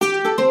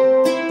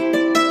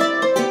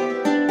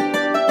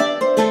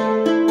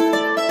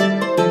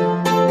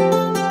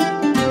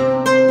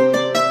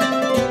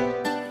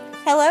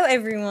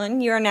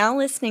now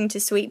listening to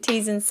Sweet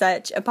Teas and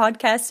Such, a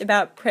podcast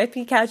about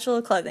preppy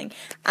casual clothing.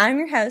 I'm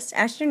your host,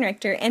 Ashton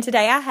Richter, and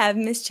today I have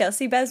Miss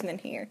Chelsea Bozeman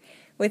here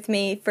with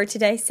me for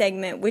today's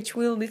segment, which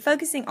we will be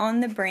focusing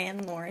on the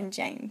brand Lauren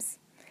James.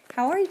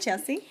 How are you,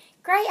 Chelsea?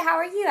 Great. How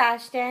are you,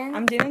 Ashton?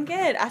 I'm doing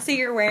good. I see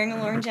you're wearing a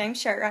Lauren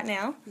James shirt right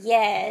now.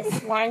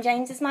 Yes, Lauren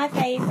James is my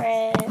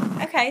favorite.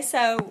 Okay,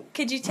 so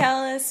could you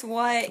tell us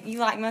what you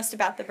like most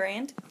about the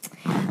brand?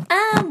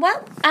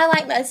 What I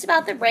like most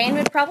about the brand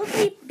would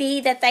probably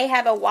be that they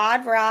have a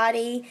wide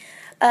variety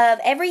of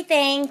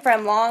everything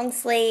from long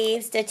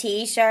sleeves to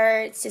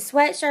t-shirts to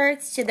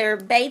sweatshirts to their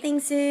bathing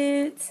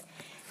suits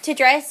to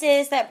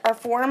dresses that are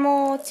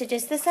formal to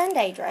just the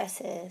Sunday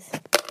dresses.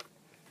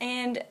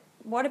 And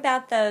what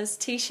about those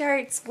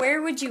t-shirts?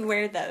 Where would you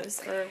wear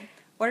those? Or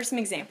what are some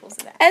examples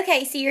of that?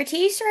 Okay, so your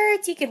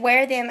t-shirts, you could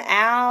wear them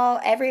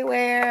out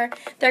everywhere.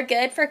 They're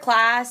good for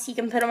class. You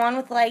can put them on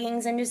with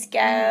leggings and just go.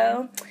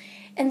 Mm-hmm.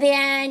 And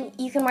then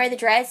you can wear the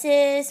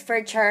dresses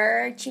for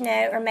church,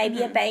 or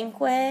maybe a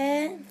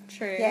banquet.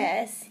 True.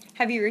 Yes.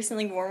 Have you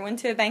recently worn one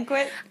to a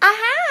banquet?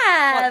 I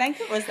have. What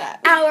banquet was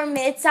that? Our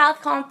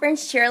Mid-South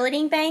Conference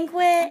cheerleading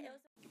banquet.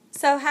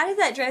 So how did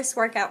that dress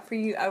work out for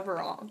you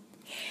overall?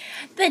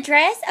 The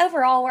dress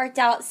overall worked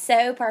out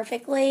so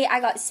perfectly. I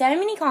got so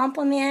many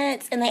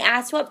compliments, and they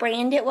asked what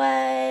brand it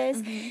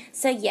was. Mm-hmm.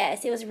 So,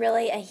 yes, it was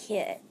really a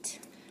hit.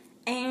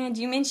 And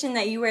you mentioned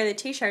that you wear the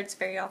t-shirts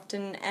very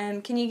often.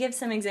 Can you give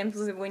some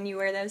examples of when you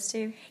wear those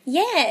too?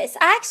 Yes,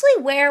 I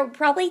actually wear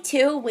probably 2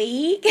 a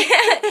week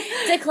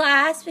to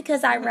class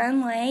because I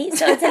run late.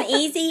 So it's an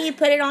easy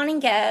put it on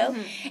and go.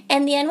 Mm-hmm.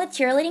 And then with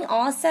cheerleading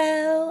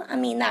also,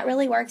 that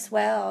really works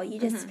well. You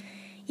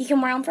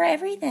can wear them for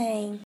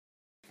everything.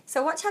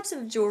 So what types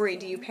of jewelry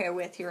do you pair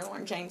with your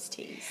Lauren James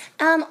tees?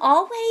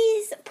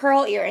 Always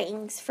pearl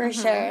earrings, for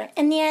sure.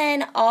 And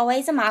then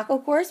always a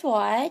Michael Kors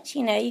watch.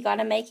 You got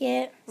to make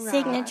it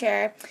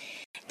signature.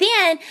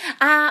 Then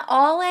I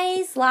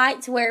always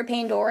like to wear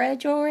Pandora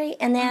jewelry.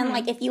 And then,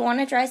 if you want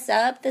to dress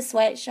up the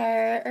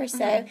sweatshirt or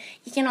so,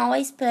 you can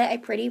always put a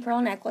pretty pearl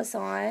necklace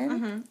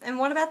on. And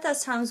what about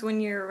those times when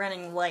you're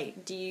running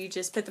late? Do you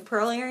just put the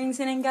pearl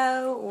earrings in and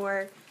go,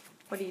 or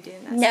what do you do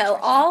in that situation?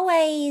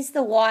 Always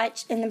the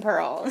watch and the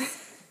pearls.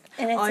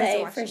 And it's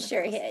a for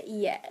sure hit,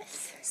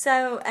 yes.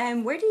 So,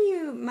 where do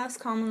you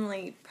most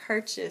commonly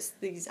purchase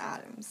these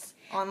items?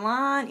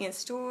 Online, in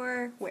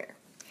store, where?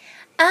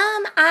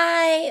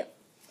 I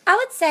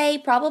would say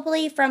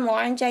probably from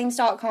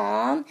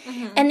laurenjames.com.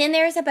 And then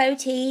there's a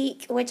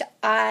boutique, which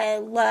I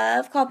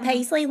love, called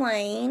Paisley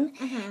Lane.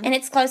 And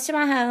it's close to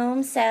my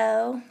home,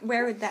 so.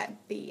 Where would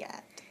that be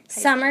at?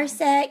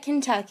 Somerset,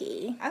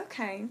 Kentucky.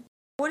 Okay.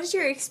 What has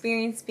your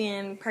experience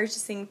been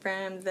purchasing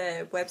from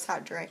the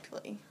website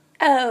directly?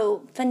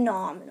 Oh,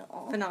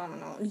 phenomenal.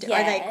 Phenomenal. Yes.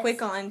 Are they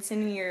quick on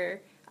sending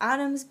your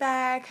items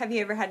back? Have you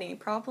ever had any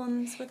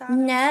problems with items?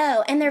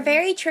 No, and they're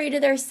very true to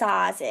their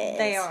sizes.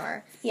 They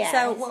are. Yes.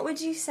 So what would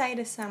you say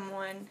to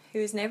someone who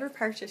has never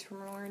purchased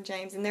from Lauren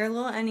James and they're a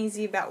little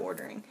uneasy about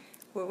ordering?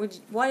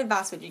 What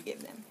advice would you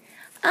give them?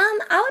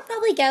 I would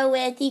probably go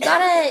with, you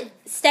gotta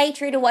stay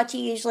true to what you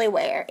usually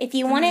wear. If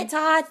you want it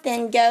tight,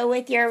 then go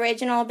with your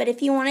original. But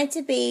if you want it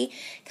to be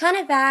kind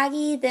of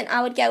baggy, then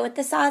I would go with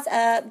the size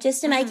up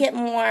just to make it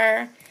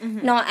more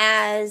not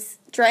as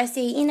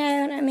dressy. You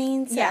know what I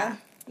mean? So.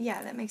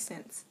 Yeah, that makes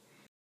sense.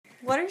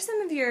 What are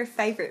some of your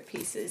favorite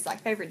pieces, like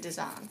favorite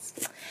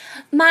designs?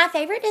 My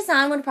favorite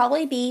design would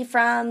probably be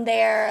from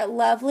their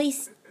Lovely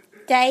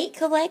State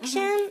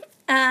collection.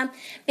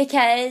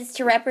 Because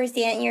to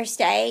represent your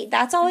state,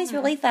 that's always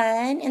really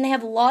fun. And they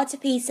have lots of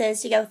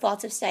pieces to go with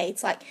lots of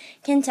states, like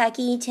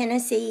Kentucky,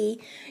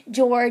 Tennessee,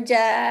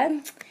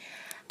 Georgia,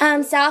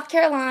 South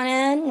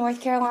Carolina,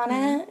 North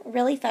Carolina.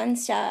 Really fun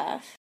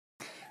stuff.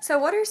 So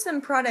what are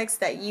some products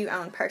that you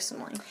own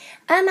personally?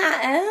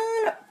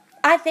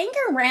 I think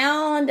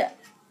around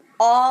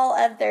all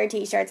of their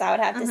t-shirts, I would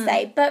have to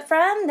say. But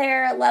from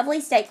their Lovely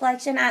State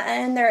collection, I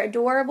own their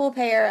adorable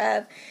pair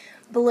of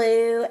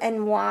blue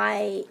and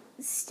white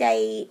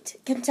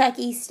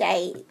Kentucky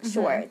State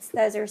shorts.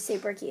 Those are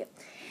super cute.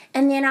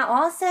 And then I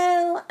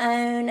also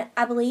own,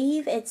 I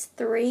believe it's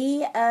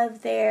 3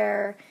 of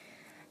their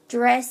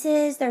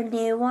dresses, their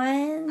new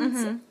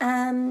ones.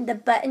 The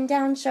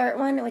button-down shirt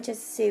one, which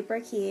is super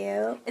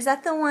cute. Is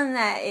that the one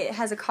that it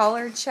has a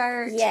collared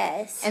shirt?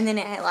 Yes. And then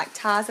it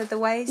ties at the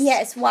waist?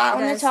 Yes, white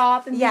on the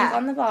top and pink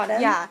on the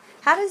bottom. Yeah.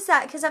 How does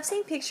that, because I've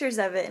seen pictures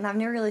of it and I've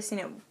never really seen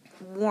it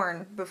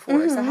worn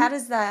before. So how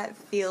does that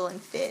feel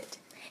and fit?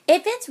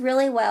 It fits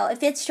really well. It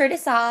fits true to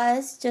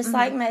size, just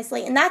like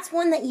mostly. And that's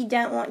one that you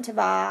don't want to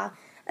buy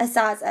a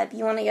size up.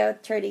 You want to go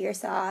true to your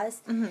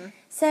size.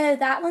 So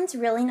that one's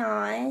really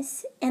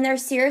nice. And they're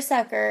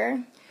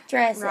seersucker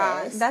dresses.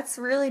 Right. That's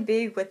really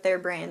big with their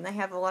brand. They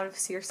have a lot of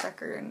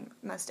seersucker in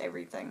most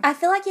everything. I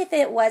feel like if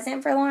it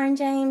wasn't for Lauren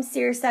James,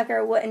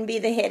 seersucker wouldn't be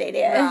the hit it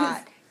is.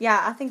 Right.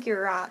 Yeah, I think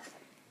you're right.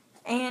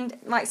 And,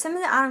 some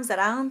of the items that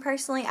I own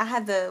personally, I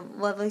have the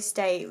Lovely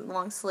State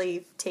long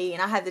sleeve tee,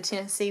 and I have the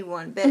Tennessee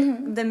one.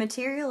 But the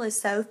material is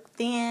so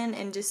thin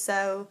and just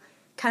so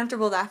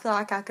comfortable that I feel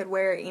like I could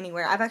wear it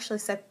anywhere. I've actually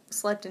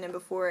slept in it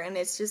before, and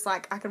it's just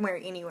like I can wear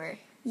it anywhere.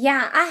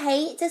 Yeah, I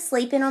hate to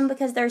sleep in them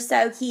because they're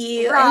so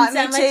cute Right,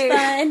 and so me too. much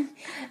fun.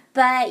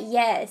 But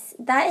yes,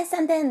 that is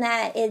something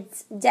that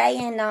it's day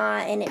and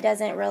night, and it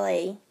doesn't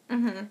really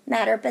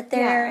matter. But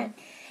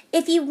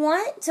if you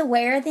want to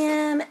wear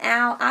them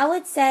out, I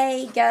would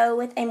say go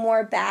with a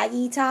more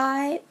baggy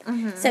type.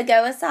 So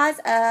go a size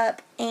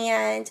up,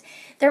 and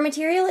their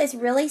material is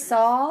really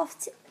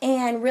soft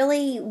and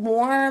really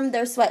warm.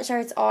 Those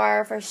sweatshirts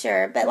are for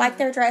sure. But like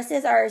their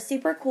dresses are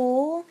super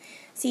cool.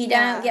 So you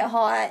don't get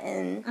hot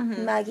and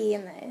muggy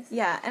in those.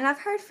 Yeah, and I've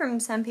heard from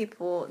some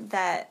people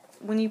that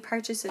when you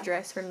purchase a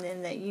dress from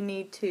them that you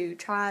need to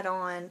try it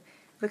on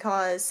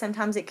because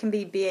sometimes it can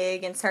be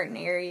big in certain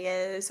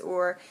areas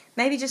or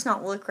maybe just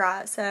not look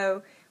right.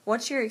 So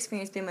what's your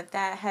experience been with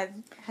that?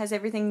 Has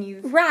everything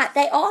you've... Right,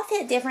 they all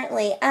fit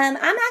differently. I'm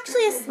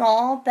actually a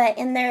small, but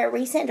in their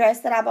recent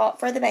dress that I bought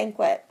for the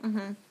banquet,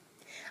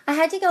 I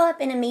had to go up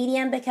in a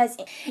medium because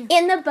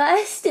in the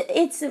bust,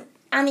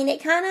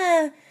 it kind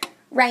of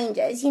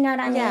ranges, you know what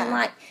I mean? Yeah.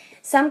 Like,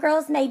 some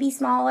girls may be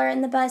smaller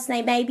in the bust, and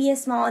they may be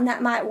as small, and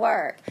that might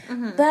work.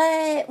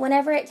 But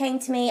whenever it came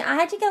to me, I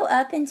had to go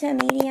up into a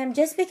medium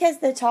just because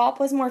the top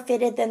was more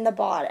fitted than the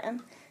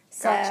bottom.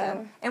 So,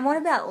 Gotcha. And what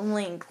about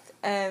length?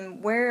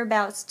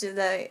 Whereabouts do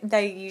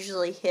they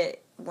usually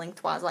hit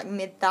lengthwise? Like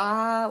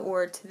mid-thigh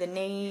or to the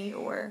knee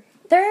or...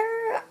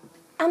 the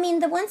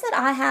ones that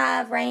I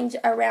have range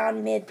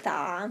around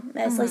mid-thigh,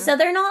 mostly. So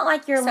they're not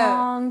like your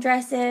long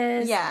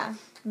dresses. Yeah,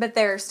 but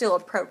they're still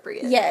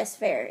appropriate. Yes,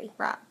 very.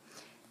 Right.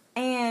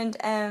 And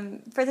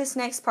for this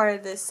next part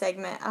of this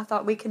segment, I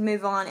thought we could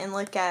move on and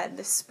look at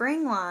the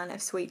spring line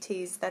of sweet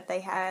teas that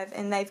they have.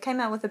 And they've come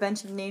out with a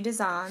bunch of new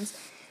designs.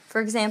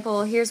 For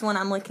example, here's one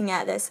I'm looking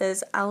at that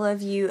says, I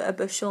love you, a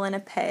bushel and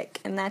a peck.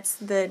 And that's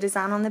the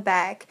design on the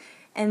back.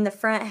 And the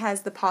front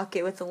has the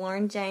pocket with the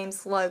Lauren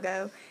James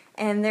logo.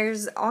 And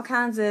there's all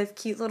kinds of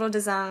cute little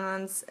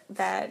designs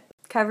that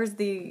covers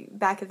the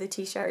back of the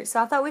t-shirt.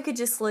 So I thought we could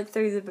just look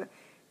through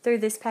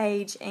this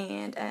page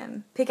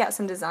and pick out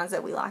some designs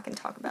that we like and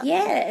talk about.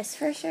 Yes,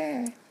 for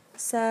sure.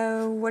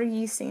 So what are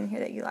you seeing here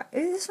that you like?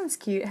 Ooh, this one's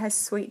cute. It has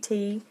sweet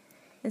tea.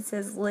 It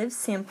says, live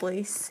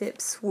simply, sip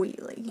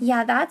sweetly.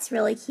 Yeah, that's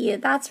really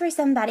cute. That's for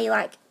somebody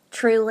like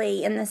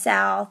truly in the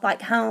South,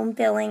 like home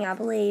feeling, I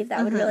believe.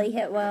 That would really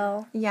hit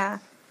well. Yeah.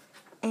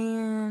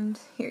 And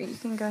here, you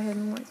can go ahead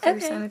and look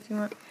through some if you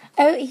want.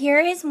 Oh, here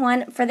is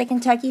one for the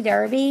Kentucky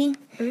Derby.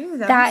 Ooh,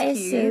 that is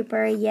cute.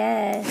 Super,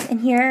 yes.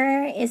 And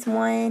here is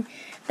one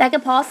that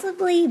could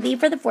possibly be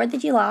for the 4th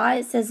of July.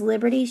 It says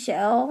Liberty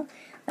Shell.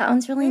 That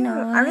one's really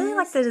nice. I really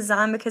like the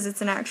design because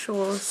it's an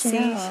actual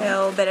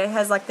seashell, but it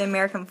has like the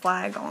American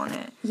flag on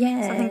it.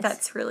 Yes. So I think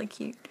that's really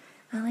cute.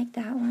 I like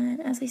that one.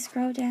 As we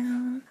scroll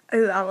down.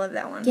 Ooh, I love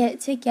that one. Get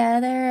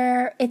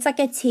Together. It's like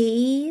a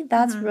T.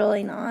 That's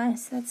really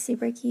nice. That's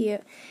super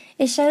cute.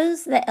 It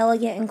shows the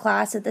elegant and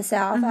class of the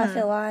South, I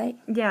feel like.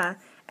 Yeah.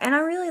 And I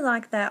really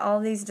like that all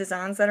these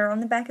designs that are on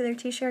the back of their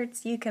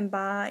t-shirts, you can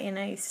buy in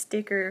a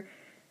sticker.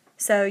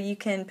 So you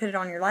can put it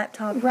on your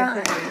laptop, you can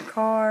put it on your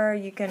car,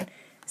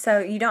 so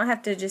you don't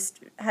have to just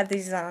have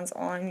these designs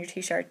on your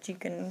t-shirts. You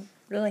can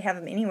really have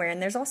them anywhere.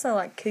 And there's also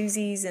like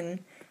koozies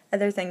and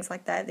other things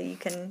like that you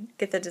can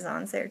get the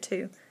designs there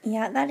too.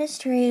 Yeah, that is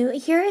true.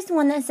 Here is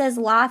one that says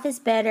life is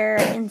better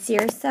in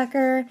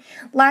seersucker.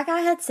 Like I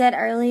had said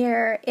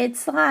earlier,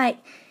 it's like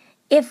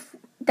if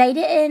they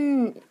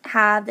didn't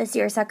have the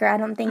seersucker, I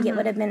don't think it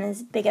would have been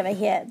as big of a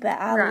hit, but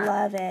I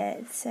love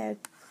it. It's so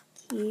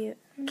cute.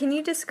 Can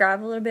you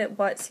describe a little bit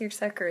what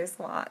seersucker is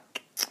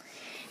like?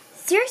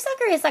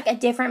 Seersucker is like a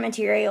different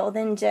material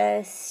than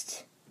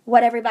just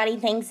what everybody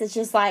thinks is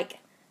just like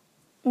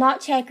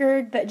not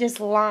checkered, but just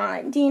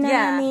lined. Do you know what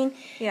I mean?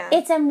 Yeah.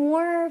 It's a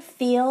more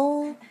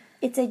feel.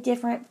 It's a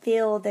different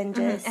feel than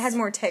just. It has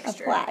more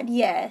texture. A plaid.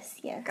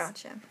 Yes.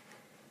 Gotcha.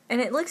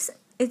 And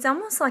it's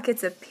almost like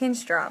it's a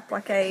pinstripe,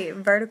 like a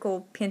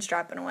vertical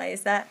pinstripe in a way.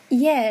 Is that?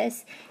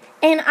 Yes.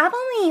 And I've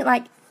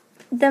only,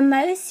 the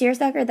most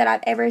seersucker that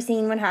I've ever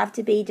seen would have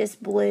to be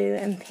just blue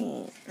and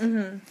pink.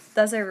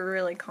 Those are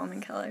really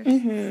common colors.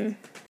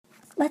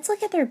 Let's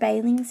look at their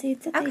bathing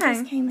suits that they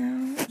just came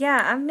out.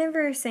 Yeah, I've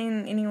never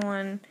seen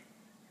anyone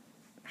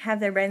have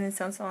their bathing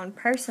suits on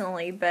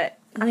personally, but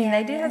I mean,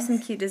 they do have some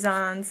cute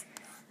designs.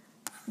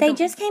 They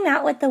just came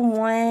out with the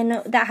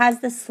one that has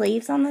the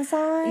sleeves on the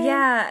side.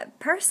 Yeah,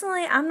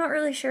 personally, I'm not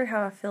really sure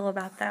how I feel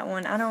about that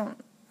one. I don't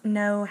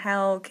know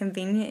how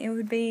convenient it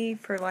would be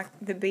for,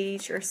 the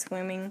beach or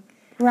swimming.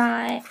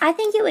 Right. I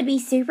think it would be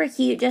super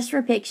cute just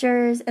for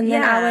pictures, and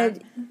then I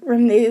would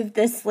remove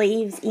the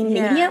sleeves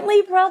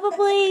immediately,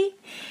 probably.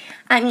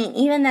 I mean,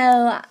 even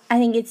though I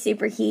think it's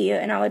super cute,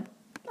 and I'm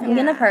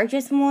going to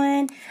purchase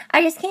one.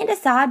 I just can't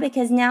decide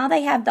because now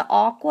they have the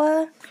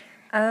aqua.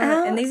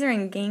 Oh, and these are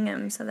in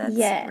gingham, so that's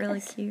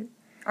really cute.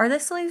 Are the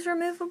sleeves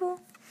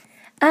removable?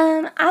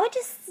 I would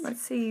just...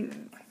 Let's see.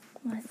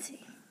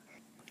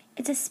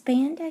 It's a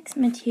spandex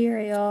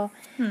material.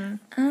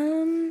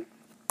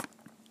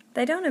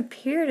 They don't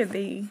appear to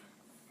be.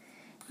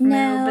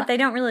 No. but they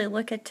don't really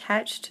look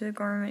attached to the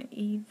garment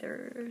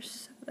either,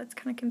 so that's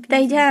kind of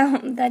confusing. They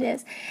don't. That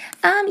is.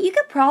 You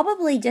could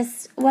probably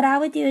just, what I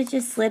would do is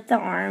just slip the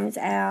arms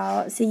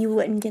out so you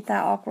wouldn't get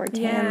that awkward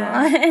tan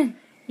line.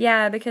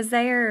 Yeah, because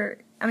they are,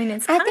 I mean,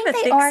 it's kind of a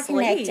thick sleeve. I think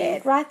they are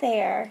connected right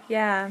there.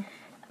 Yeah.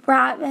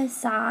 Right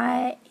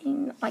beside,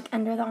 like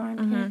under the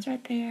armpits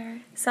right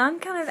there. So I'm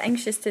kind of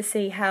anxious to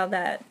see how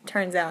that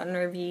turns out in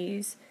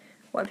reviews,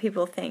 what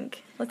people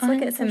think. Let's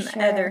look at some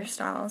other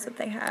styles that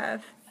they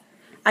have.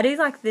 I do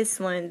like this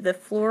one, the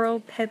floral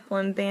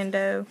peplum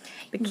bandeau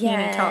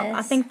bikini top.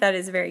 I think that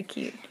is very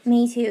cute.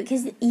 Me too,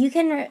 because you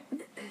can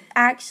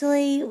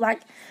actually,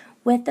 like,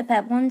 with the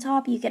peplum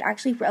top, you could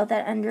actually roll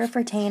that under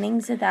for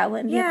tanning, so that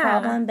wouldn't be a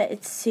problem, but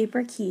it's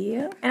super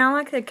cute. And I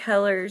like the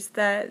colors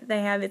that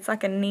they have. It's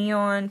like a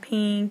neon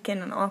pink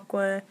and an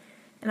aqua,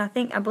 and I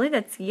believe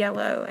that's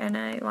yellow and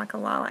a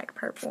lilac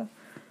purple.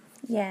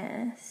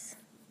 Yes.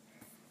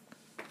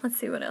 Let's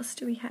see, what else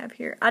do we have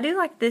here? I do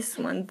like this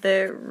one,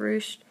 the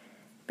ruched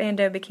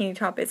bandeau bikini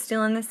top. It's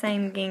still in the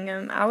same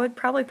gingham. I would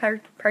probably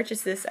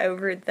purchase this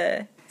over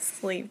the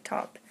sleeve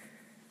top.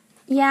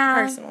 Yeah.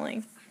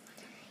 Personally.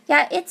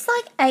 Yeah, it's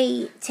like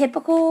a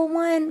typical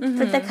one,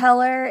 but the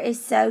color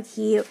is so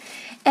cute.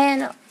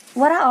 And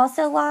what I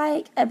also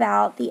like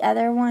about the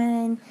other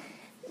one,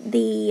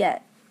 I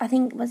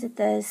think, was it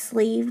the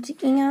sleeved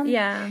gingham?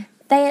 Yeah.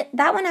 That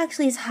one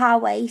actually is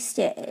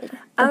high-waisted.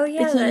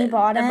 Bikini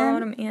bottom. The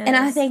bottom is. And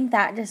I think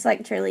that just,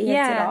 like, truly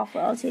hits it off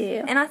well,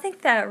 too. And I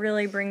think that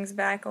really brings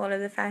back a lot of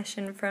the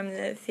fashion from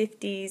the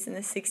 50s and the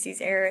 60s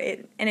era,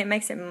 and it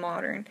makes it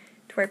modern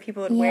to where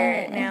people would wear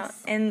it now.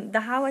 And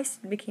the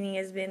high-waisted bikini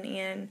has been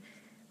in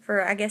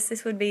for, I guess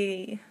this would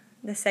be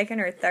the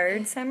second or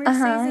third summer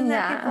season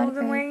that people have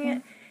been wearing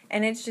it.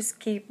 And it's just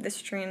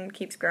this trend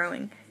keeps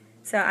growing.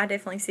 So I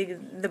definitely see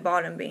the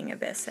bottom being a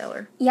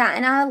bestseller. Yeah,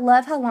 and I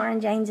love how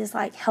Lauren James is,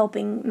 like,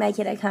 helping make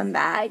it a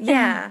comeback.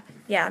 Yeah,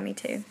 me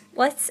too.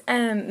 Let's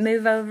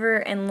move over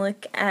and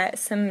look at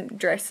some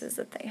dresses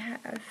that they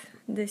have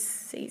this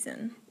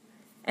season.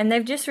 And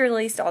they've just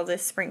released all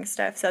this spring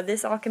stuff, so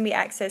this all can be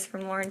accessed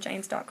from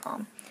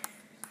laurenjames.com.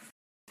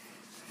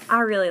 I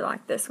really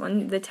like this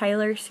one, the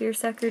Taylor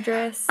seersucker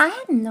dress. I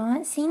have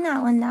not seen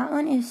that one. That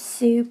one is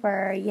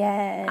super,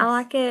 yes. I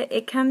like it.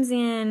 It comes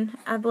in,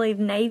 I believe,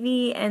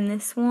 navy, and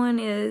this one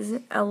is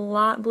a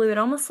light blue. It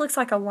almost looks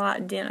like a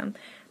light denim.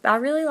 But I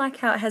really like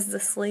how it has the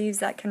sleeves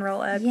that can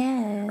roll up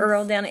or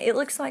roll down. It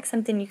looks like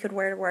something you could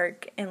wear to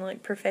work and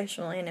look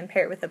professional in and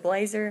pair it with a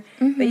blazer.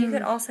 But you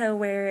could also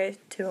wear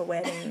it to a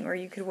wedding, or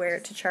you could wear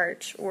it to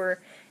church, or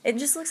it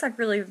just looks like a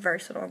really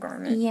versatile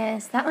garment.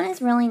 Yes, that one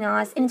is really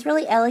nice. And it's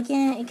really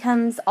elegant. It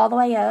comes all the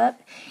way up.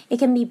 It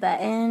can be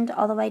buttoned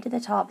all the way to the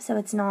top, so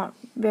it's not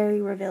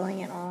very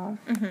revealing at all.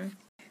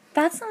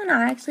 That's the one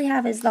I actually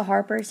have is the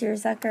Harper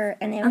seersucker,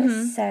 and it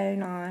was so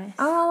nice.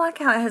 Oh, I like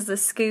how it has the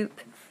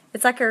scoop.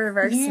 It's like a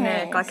reverse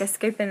neck, like a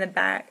scoop in the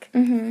back.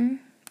 I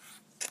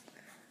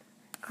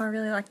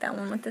really like that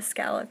one with the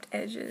scalloped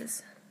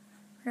edges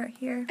right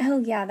here. Oh,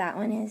 yeah, that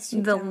one is.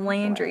 The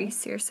Landry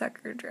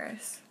seersucker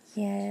dress.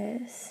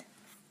 Yes.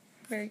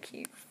 Very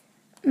cute.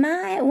 One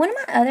of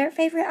my other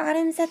favorite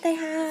items that they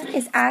have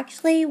is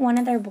actually one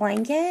of their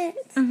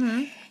blankets.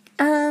 Their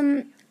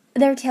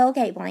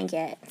tailgate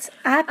blankets.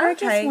 I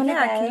purchased one of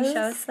those. Can you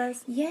show us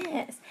those?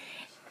 Yes.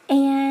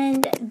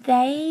 And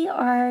they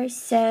are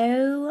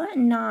so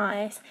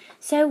nice.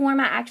 So warm.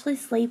 I actually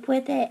sleep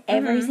with it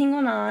every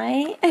single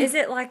night. Is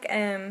it like,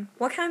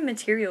 what kind of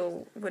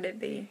material would it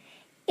be?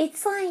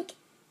 It's like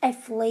a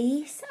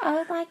fleece, I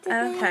would like to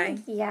think. Okay.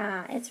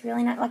 Yeah, it's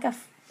really nice. Like a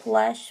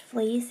plush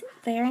fleece.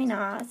 Very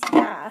nice.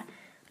 Yeah.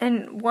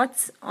 And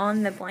what's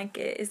on the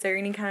blanket? Is there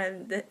any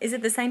kind of, is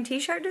it the same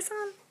t-shirt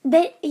design?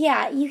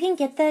 Yeah, you can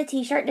get the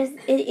t-shirt. It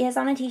is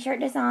on a t-shirt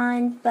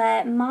design,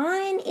 but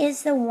mine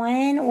is the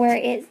one where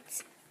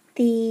it's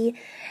the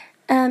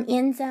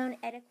end zone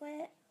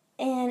etiquette,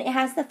 and it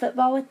has the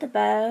football with the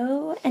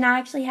bow, and I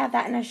actually have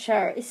that in a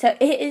shirt, so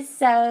it is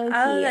so cute.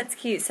 Oh, that's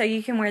cute. So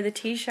you can wear the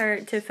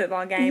t-shirt to a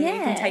football game. Yes.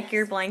 You can take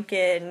your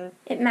blanket and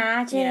it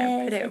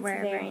matches. Put it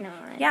wherever. Very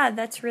nice. Yeah,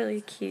 that's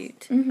really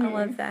cute. I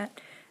love that.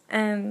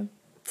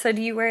 So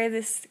do you wear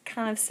this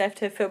kind of stuff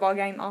to a football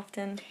game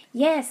often?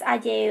 Yes, I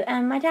do.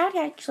 My dad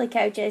actually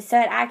coaches, so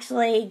it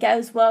actually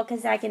goes well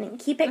because I can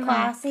keep it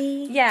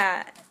classy.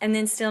 Yeah, and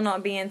then still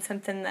not being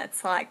something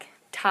that's like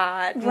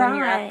tight when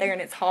you're out there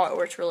and it's hot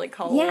or it's really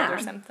cold or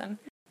something.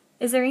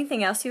 Is there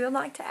anything else you would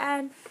like to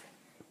add?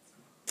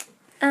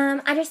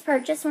 I just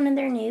purchased one of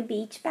their new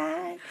beach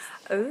bags.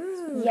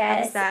 Ooh, yes,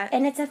 how is that?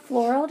 And it's a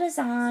floral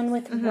design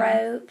with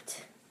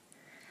roped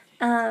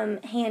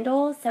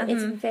handles, so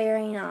it's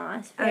very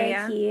nice, very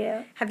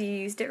cute. Have you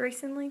used it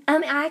recently?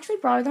 I actually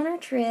brought it on our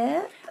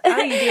trip.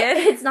 Oh, you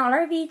did? It's not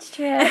our beach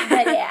trip,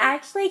 but it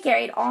actually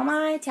carried all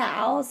my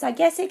towels, so I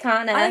guess it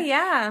kind of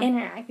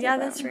interacted. Yeah,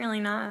 that's really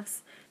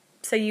nice.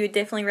 So you would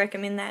definitely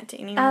recommend that to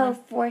anyone? Oh,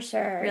 for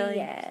sure. Really?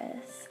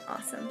 Yes.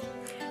 Awesome.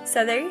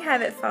 So there you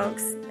have it,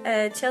 folks.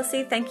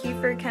 Chelsea, thank you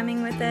for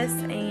coming with us,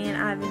 and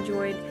I've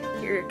enjoyed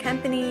your your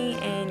company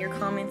and your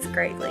comments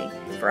greatly.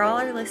 For all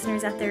our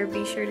listeners out there,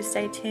 be sure to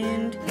stay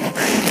tuned for our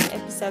next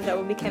episode that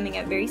will be coming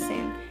up very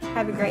soon.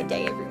 Have a great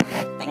day, everyone.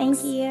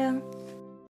 Thanks. Thank you.